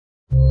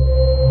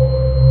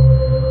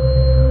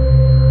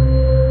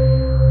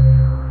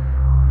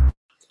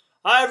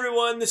Hi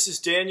everyone, this is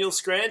Daniel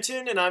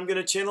Scranton, and I'm going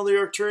to channel the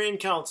Arcturian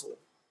Council.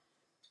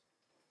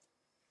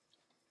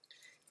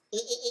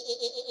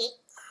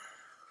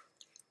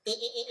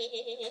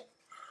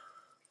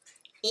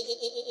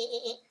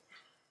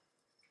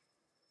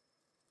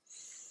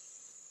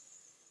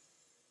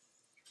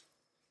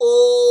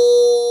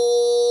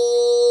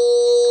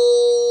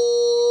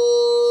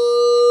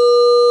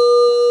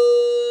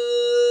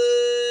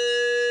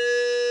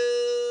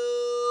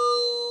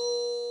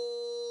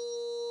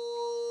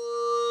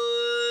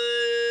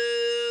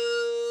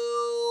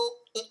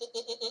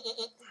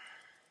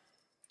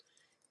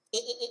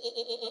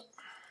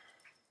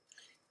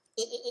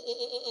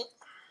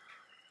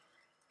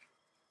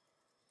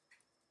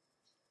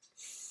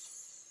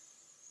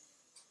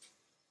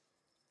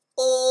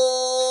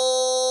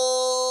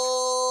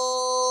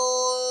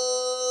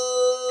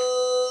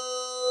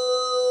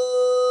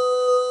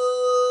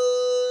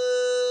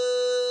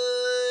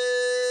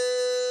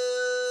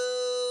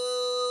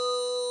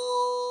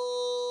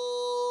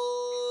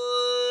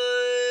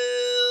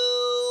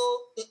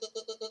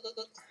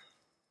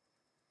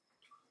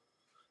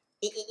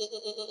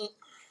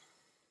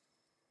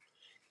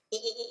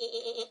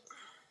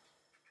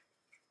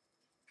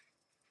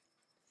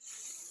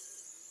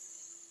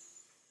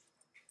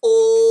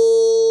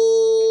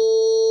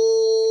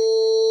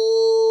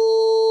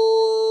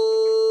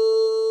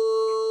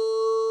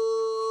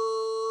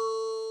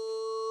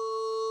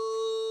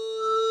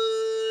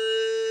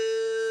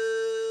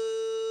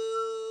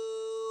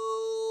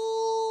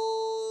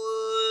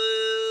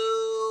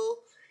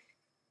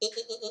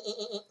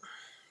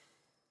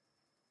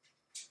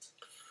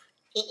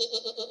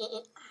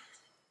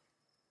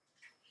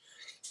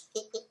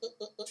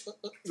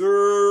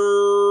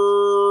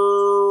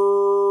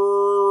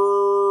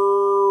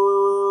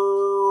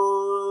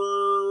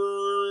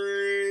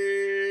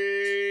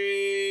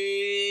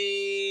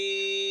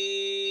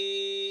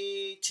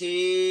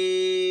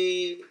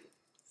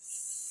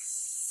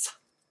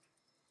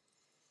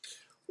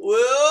 Well,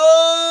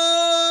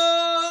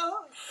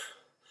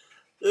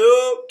 the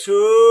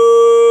Arcturian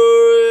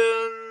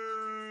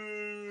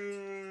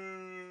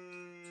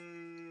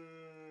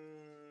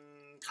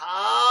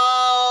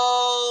Council.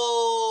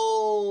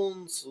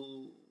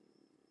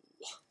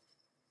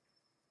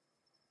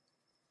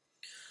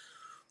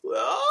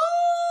 Well,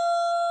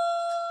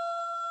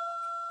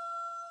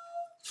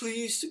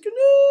 please to connect.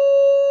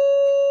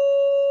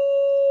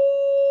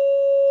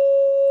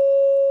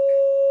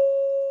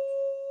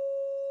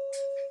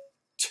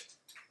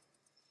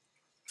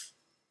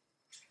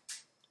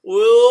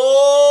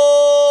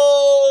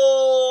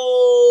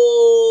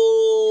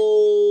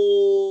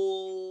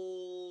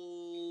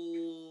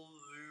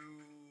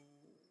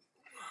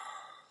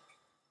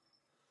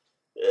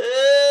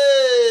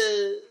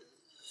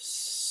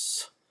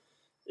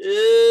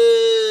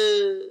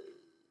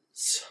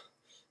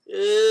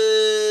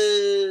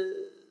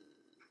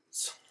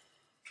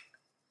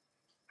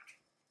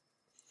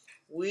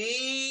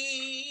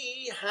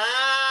 We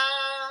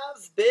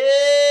have been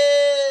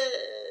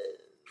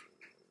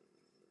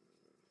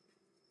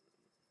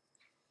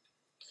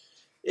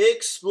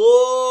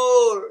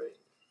exploring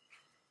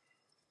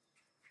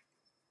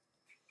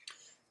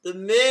the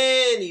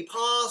many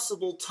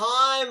possible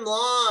timelines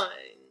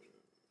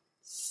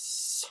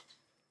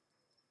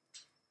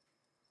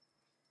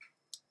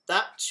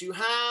that you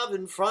have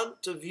in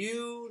front of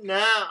you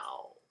now.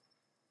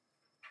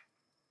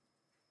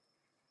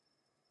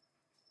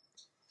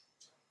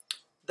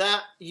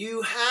 That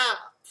you have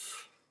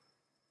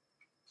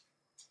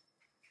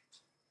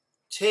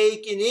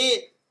taken in,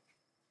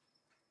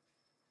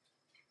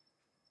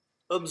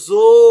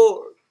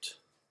 absorbed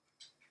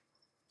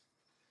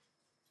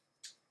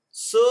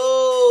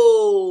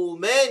so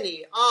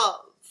many of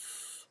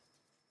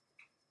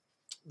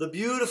the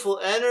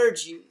beautiful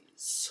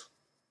energies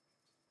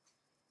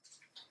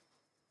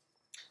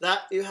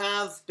that you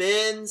have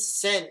been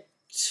sent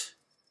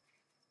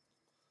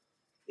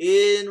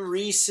in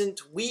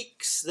recent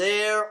weeks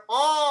there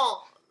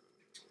on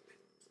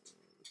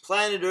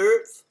planet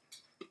Earth.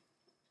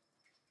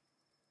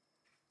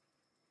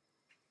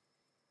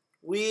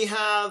 We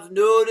have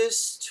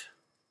noticed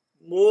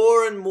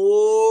more and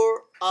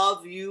more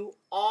of you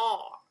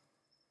are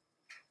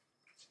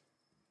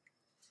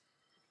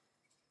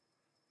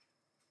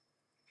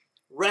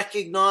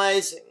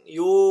recognizing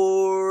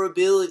your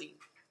ability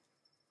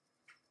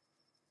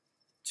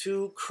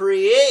to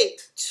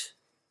create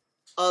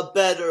a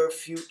better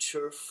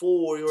future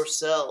for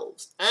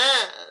yourselves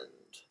and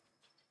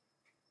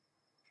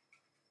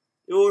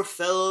your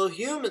fellow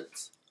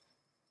humans.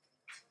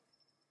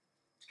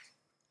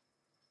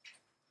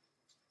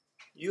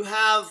 You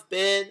have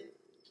been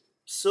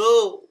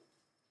so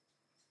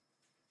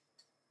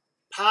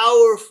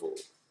powerful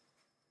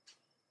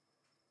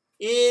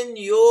in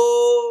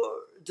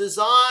your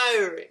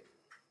desiring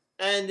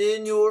and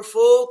in your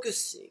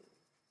focusing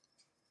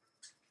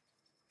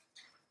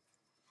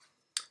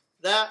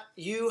that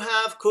you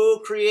have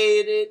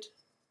co-created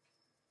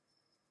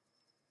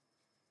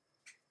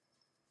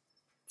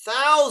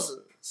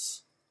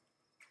thousands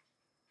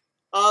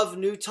of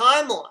new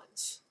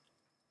timelines.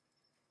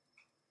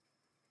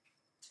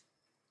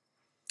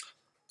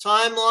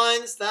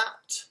 Timelines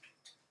that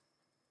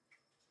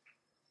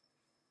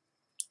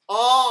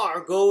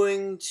are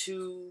going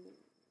to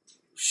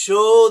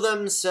show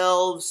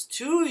themselves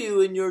to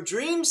you in your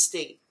dream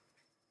state.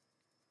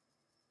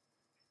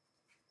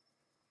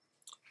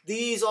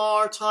 These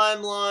are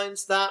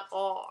timelines that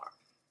are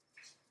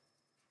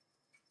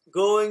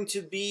going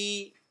to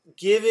be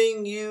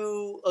giving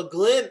you a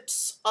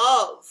glimpse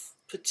of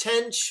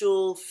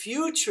potential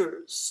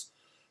futures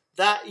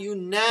that you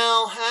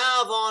now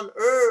have on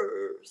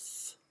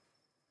Earth.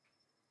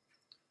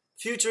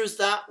 Futures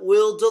that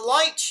will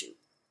delight you,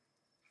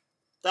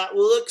 that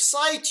will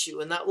excite you,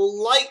 and that will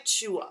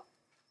light you up.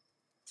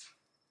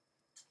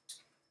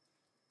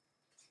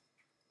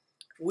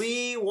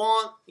 We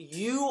want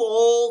you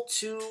all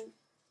to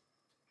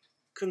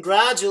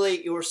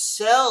congratulate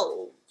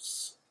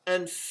yourselves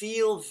and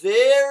feel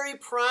very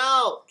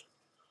proud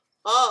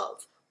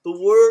of the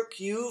work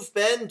you've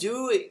been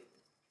doing.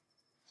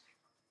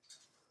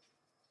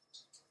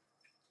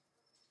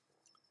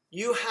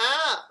 You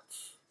have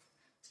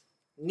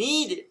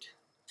needed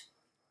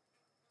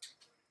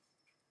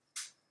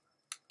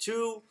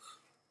to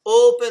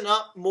open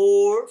up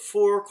more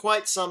for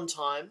quite some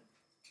time.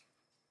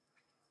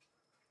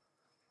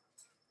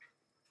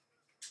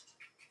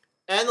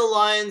 And the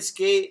Lion's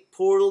Gate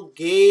portal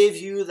gave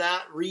you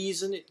that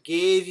reason. It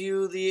gave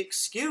you the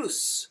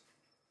excuse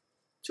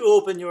to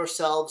open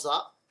yourselves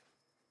up.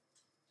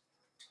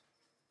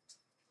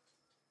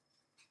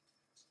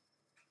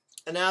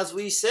 And as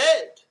we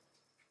said,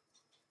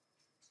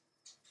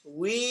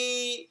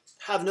 we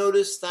have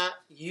noticed that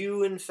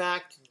you in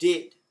fact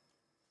did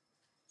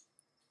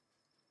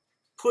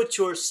put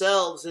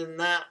yourselves in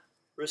that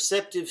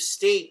receptive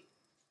state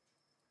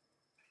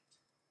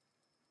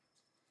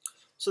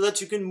so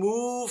that you can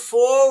move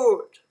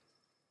forward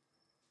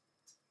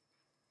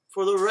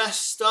for the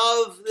rest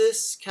of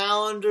this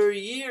calendar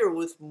year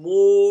with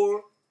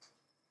more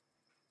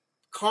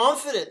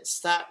confidence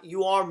that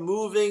you are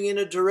moving in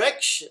a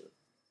direction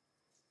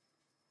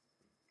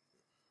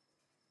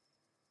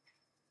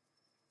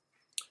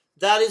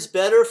that is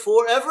better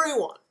for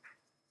everyone.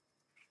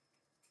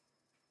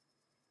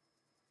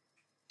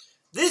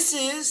 This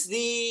is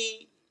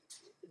the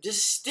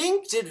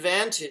distinct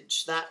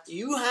advantage that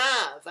you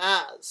have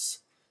as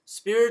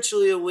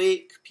spiritually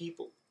awake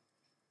people.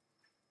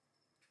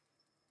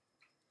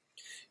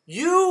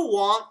 You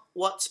want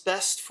what's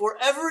best for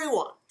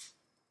everyone,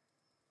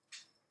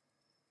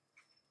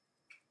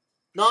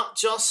 not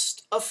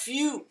just a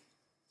few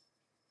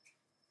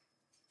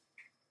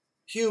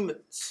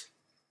humans,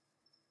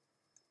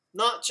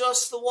 not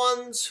just the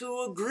ones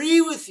who agree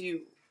with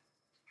you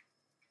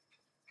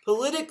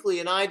politically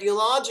and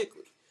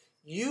ideologically.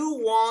 You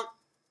want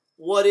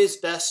what is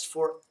best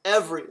for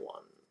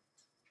everyone.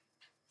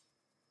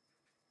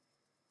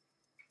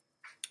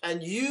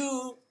 And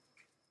you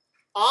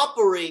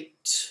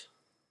operate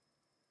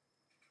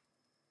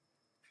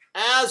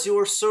as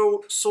your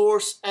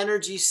source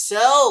energy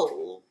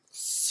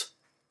selves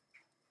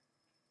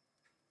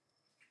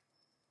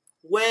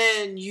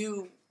when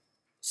you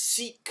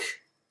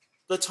seek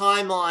the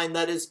timeline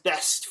that is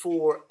best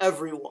for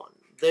everyone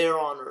there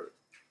on Earth.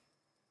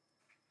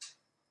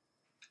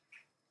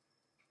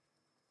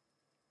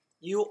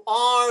 You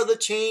are the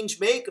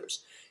change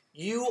makers.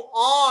 You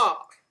are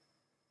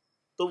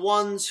the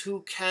ones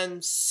who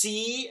can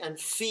see and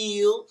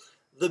feel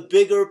the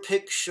bigger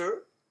picture,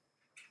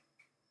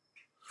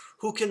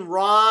 who can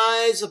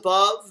rise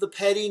above the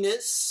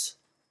pettiness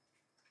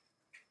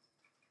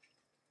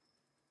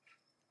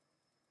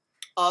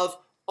of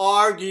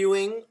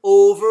arguing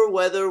over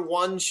whether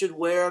one should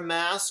wear a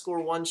mask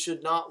or one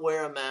should not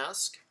wear a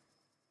mask.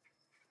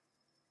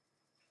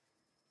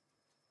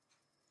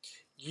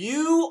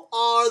 You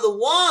are the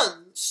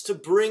ones to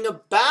bring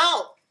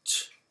about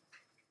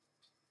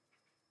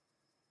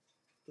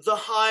the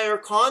higher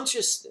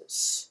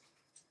consciousness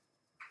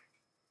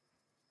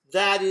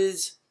that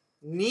is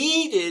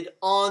needed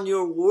on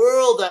your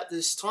world at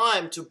this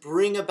time to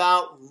bring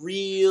about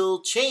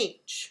real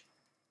change.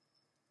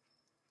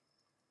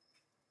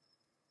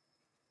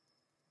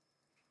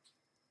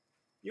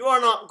 You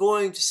are not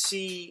going to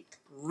see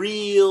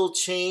real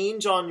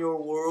change on your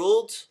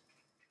world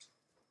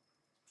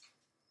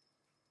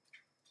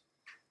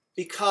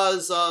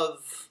because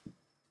of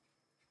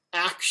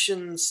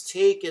actions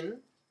taken,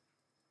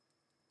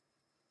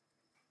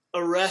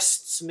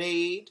 arrests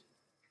made,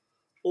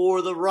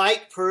 or the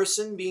right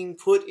person being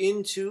put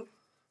into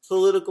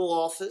political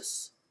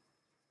office.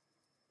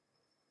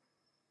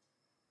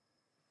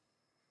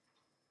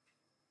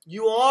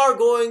 You are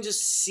going to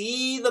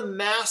see the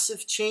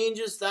massive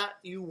changes that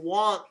you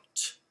want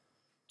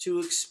to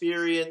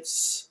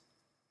experience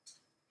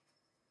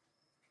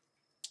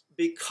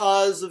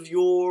because of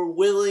your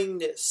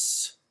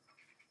willingness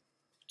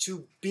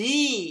to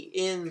be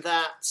in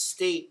that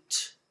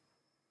state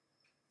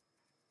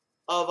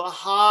of a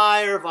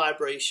higher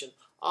vibration,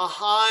 a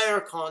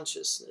higher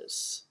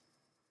consciousness.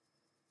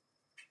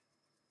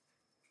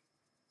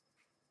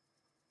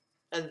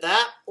 And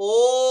that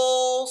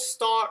all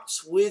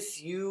starts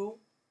with you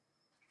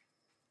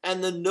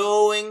and the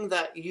knowing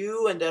that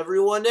you and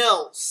everyone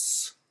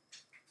else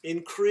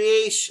in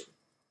creation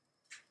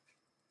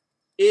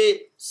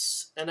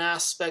is an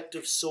aspect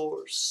of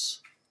Source.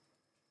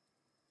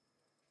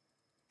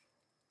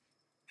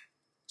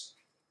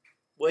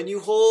 When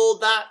you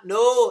hold that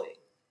knowing,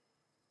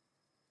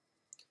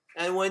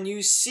 and when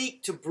you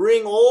seek to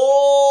bring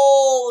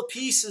all the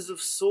pieces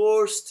of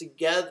Source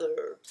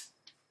together,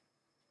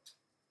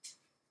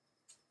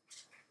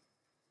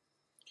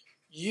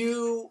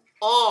 you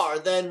are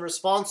then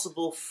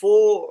responsible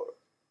for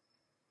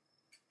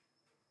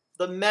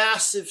the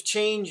massive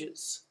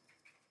changes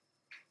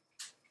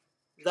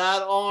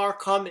that are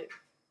coming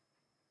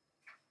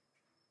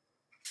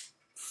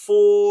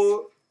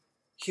for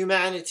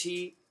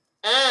humanity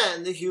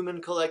and the human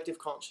collective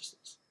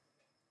consciousness.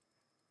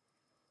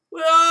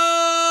 We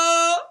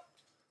are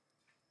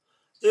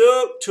the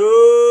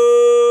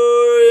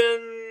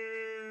Arcturian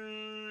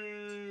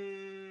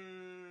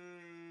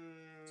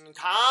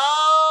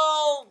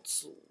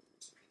Council,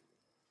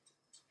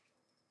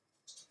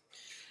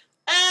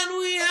 and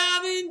we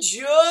have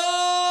enjoyed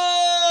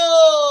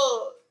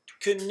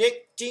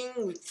connecting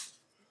with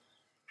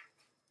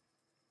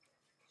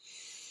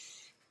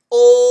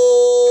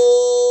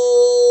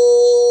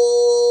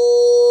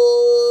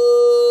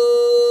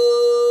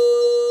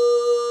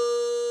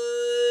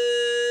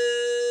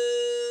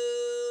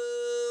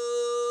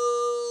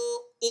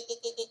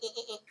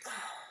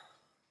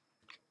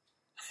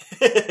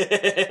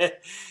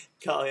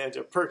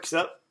Caliandra perks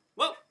up.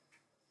 Whoa!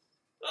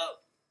 Whoa!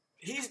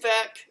 He's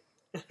back.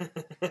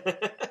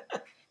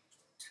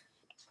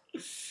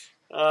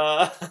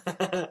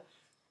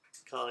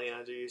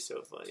 Caliandra, you're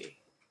so funny.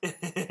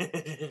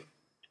 It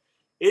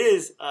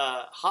is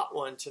a hot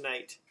one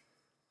tonight.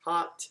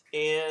 Hot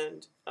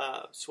and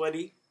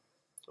sweaty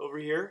over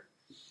here.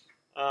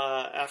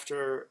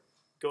 After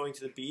going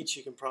to the beach,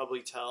 you can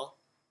probably tell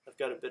I've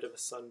got a bit of a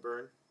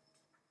sunburn.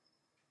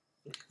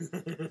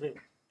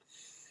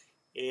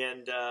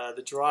 And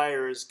the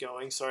dryer is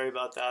going. Sorry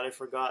about that. I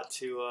forgot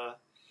to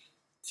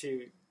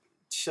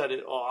shut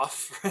it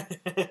off.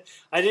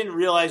 I didn't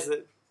realize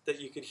that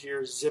you could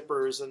hear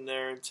zippers in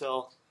there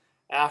until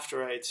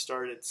after I had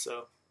started.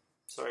 So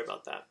sorry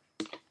about that.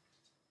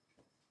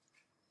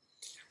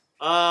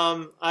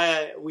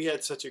 We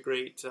had such a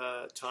great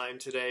time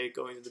today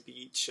going to the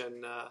beach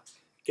and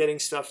getting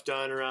stuff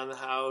done around the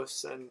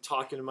house and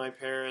talking to my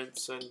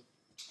parents and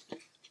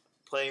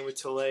playing with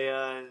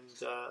Talea, and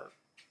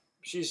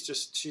she's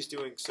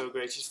doing so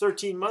great. She's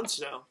 13 months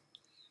now,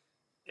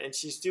 and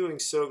she's doing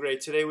so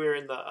great. Today we were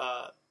in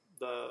the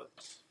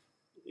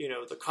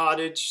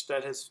cottage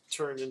that has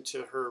turned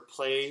into her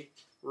play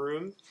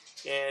room,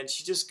 and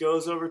she just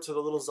goes over to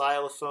the little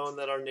xylophone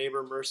that our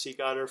neighbor Mercy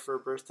got her for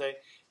her birthday,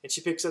 and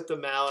she picks up the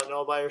mallet, and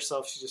all by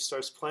herself she just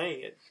starts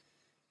playing it,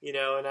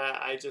 and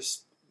I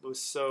just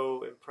was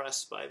so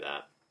impressed by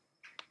that.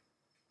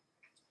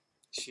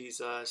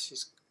 She's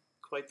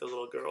quite the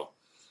little girl.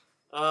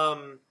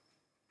 Caliandra,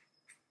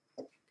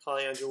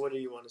 what do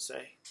you want to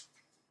say?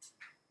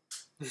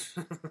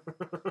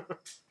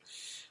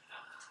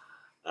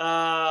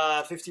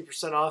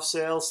 50% off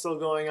sale still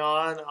going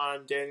on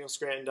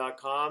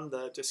DanielScranton.com.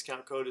 The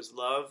discount code is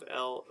LOVE,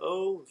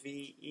 LOVE.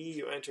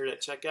 You enter it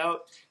at checkout,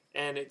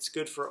 and it's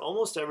good for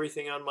almost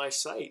everything on my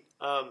site.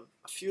 A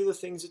few of the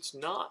things it's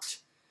not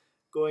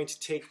going to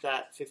take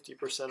that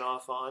 50%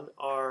 off on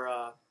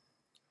are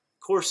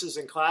courses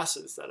and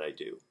classes that I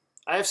do.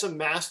 I have some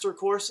master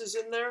courses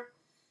in there.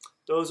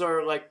 Those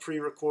are like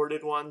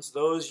pre-recorded ones.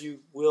 Those you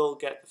will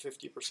get the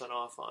 50%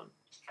 off on.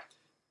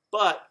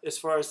 But as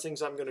far as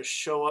things I'm going to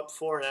show up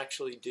for and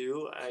actually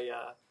do,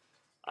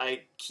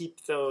 I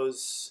keep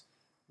those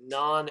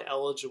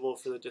non-eligible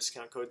for the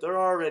discount code. They're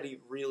already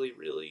really,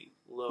 really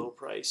low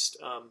priced.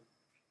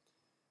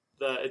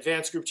 The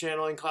advanced group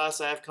channeling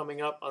class I have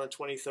coming up on the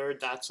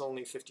 23rd, that's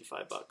only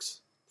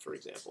 $55, for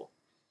example.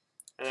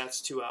 And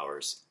that's 2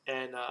 hours.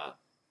 And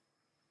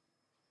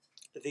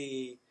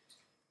the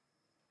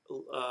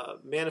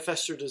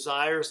Manifest Your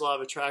Desires, Law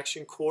of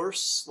Attraction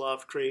course, Law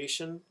of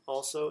Creation,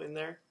 also in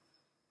there.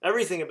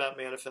 Everything about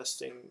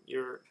manifesting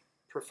your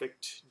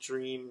perfect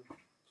dream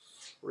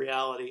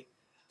reality.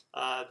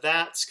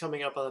 That's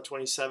coming up on the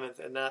 27th,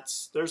 and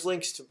there's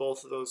links to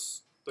both of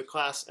those, the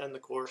class and the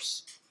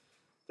course.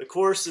 The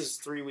course is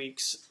 3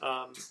 weeks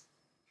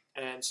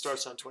and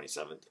starts on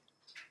 27th.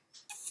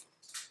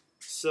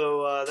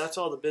 So that's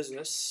all the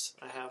business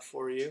I have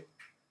for you.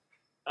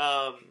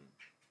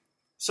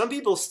 Some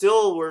people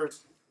still were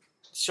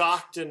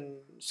shocked and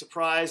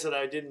surprised that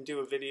I didn't do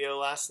a video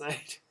last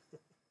night.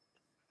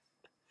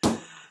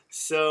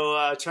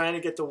 So trying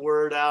to get the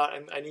word out,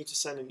 and I need to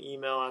send an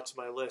email out to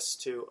my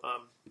list too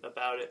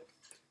about it,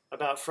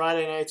 about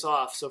Friday nights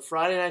off. So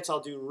Friday nights I'll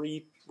do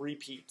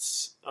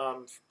repeats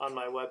on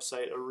my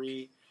website, a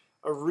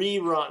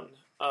rerun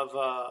of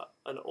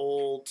an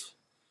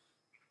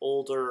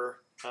older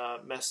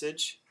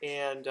message,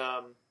 and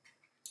I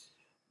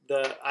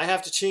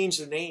have to change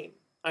the name.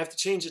 I have to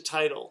change the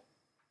title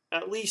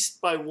at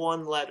least by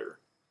one letter,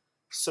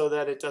 so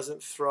that it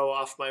doesn't throw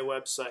off my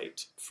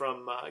website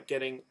from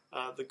getting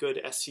the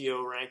good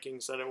SEO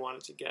rankings that I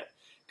wanted to get.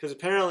 Because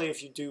apparently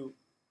if you do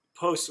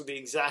posts with the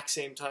exact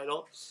same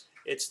title,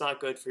 it's not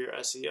good for your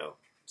SEO.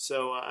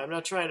 So I'm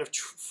not trying to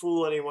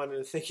fool anyone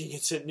into thinking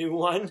it's a new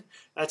one.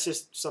 That's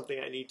just something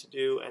I need to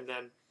do.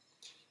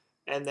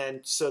 And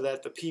then so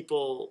that the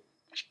people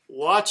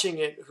watching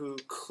it who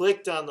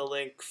clicked on the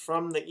link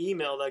from the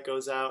email that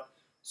goes out,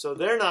 so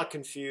they're not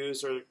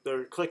confused or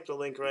they click the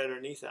link right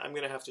underneath it, I'm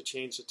going to have to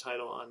change the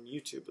title on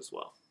YouTube as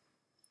well.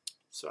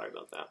 Sorry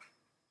about that.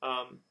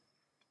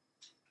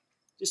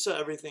 Just so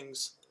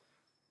everything's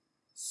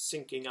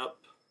syncing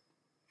up,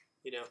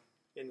 you know,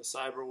 in the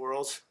cyber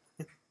world.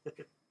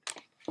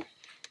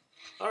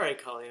 All right,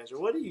 Colliandra,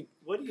 what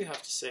do you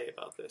have to say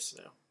about this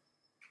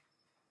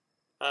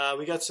now?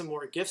 We got some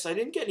more gifts. I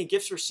didn't get any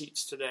gift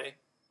receipts today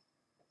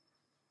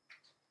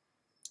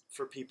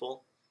for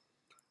people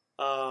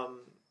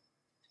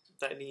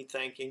that need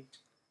thanking,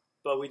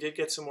 but we did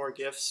get some more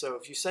gifts. So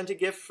if you sent a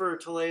gift for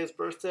Talea's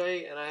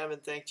birthday and I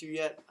haven't thanked you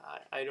yet,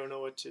 I don't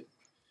know what to.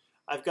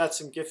 I've got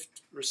some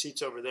gift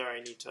receipts over there. I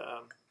need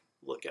to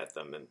look at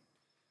them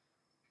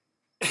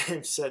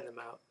and send them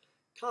out.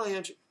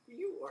 Colliandra,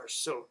 you are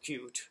so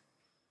cute.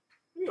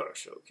 You are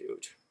so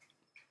cute.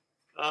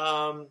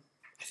 I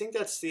think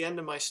that's the end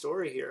of my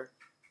story here.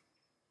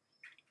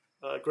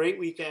 Great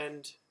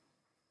weekend.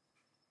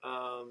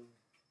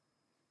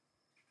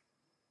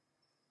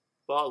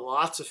 Bought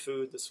lots of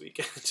food this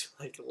weekend.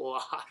 Like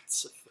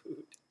lots of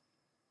food.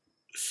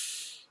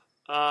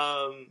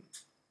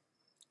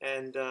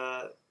 And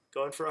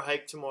going for a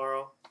hike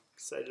tomorrow.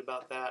 Excited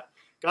about that.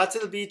 Got to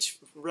the beach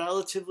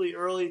relatively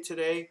early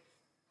today.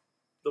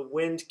 The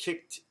wind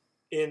kicked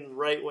in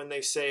right when they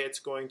say it's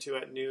going to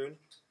at noon.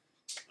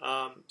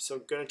 So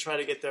I'm going to try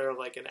to get there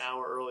like an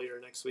hour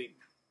earlier next week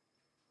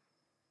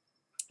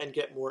and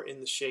get more in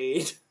the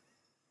shade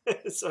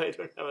so I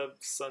don't have a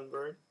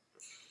sunburn.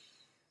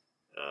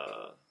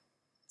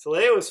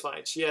 Talea was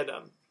fine. She had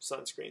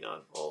sunscreen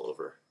on all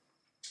over.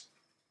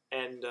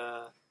 And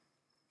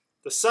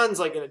the sun's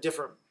like in a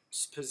different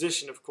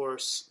position, of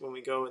course, when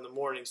we go in the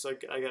morning. So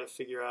I got to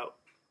figure out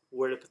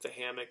where to put the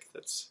hammock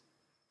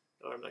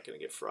or I'm not going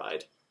to get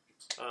fried.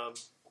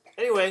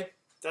 Anyway,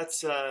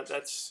 that's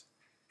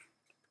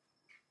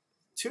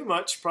too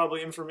much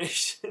probably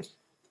information.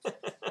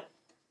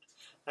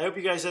 I hope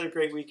you guys had a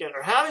great weekend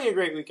or having a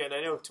great weekend.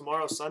 I know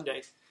tomorrow's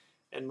Sunday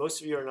and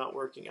most of you are not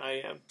working.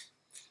 I am.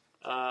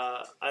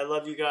 I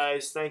love you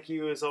guys. Thank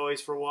you as always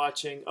for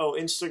watching. Oh,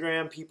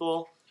 Instagram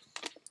people,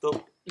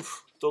 the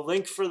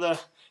link for the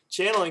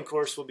channeling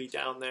course will be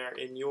down there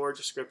in your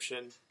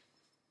description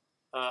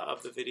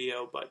of the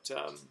video, but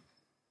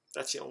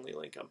that's the only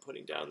link I'm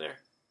putting down there.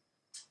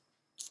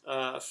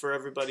 For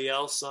everybody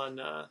else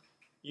on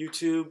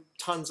YouTube,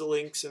 tons of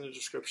links in the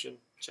description.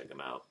 Check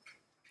them out.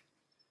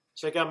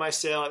 Check out my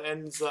sale. It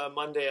ends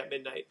Monday at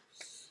midnight.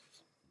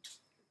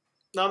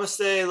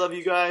 Namaste. Love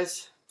you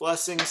guys.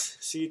 Blessings.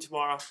 See you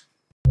tomorrow.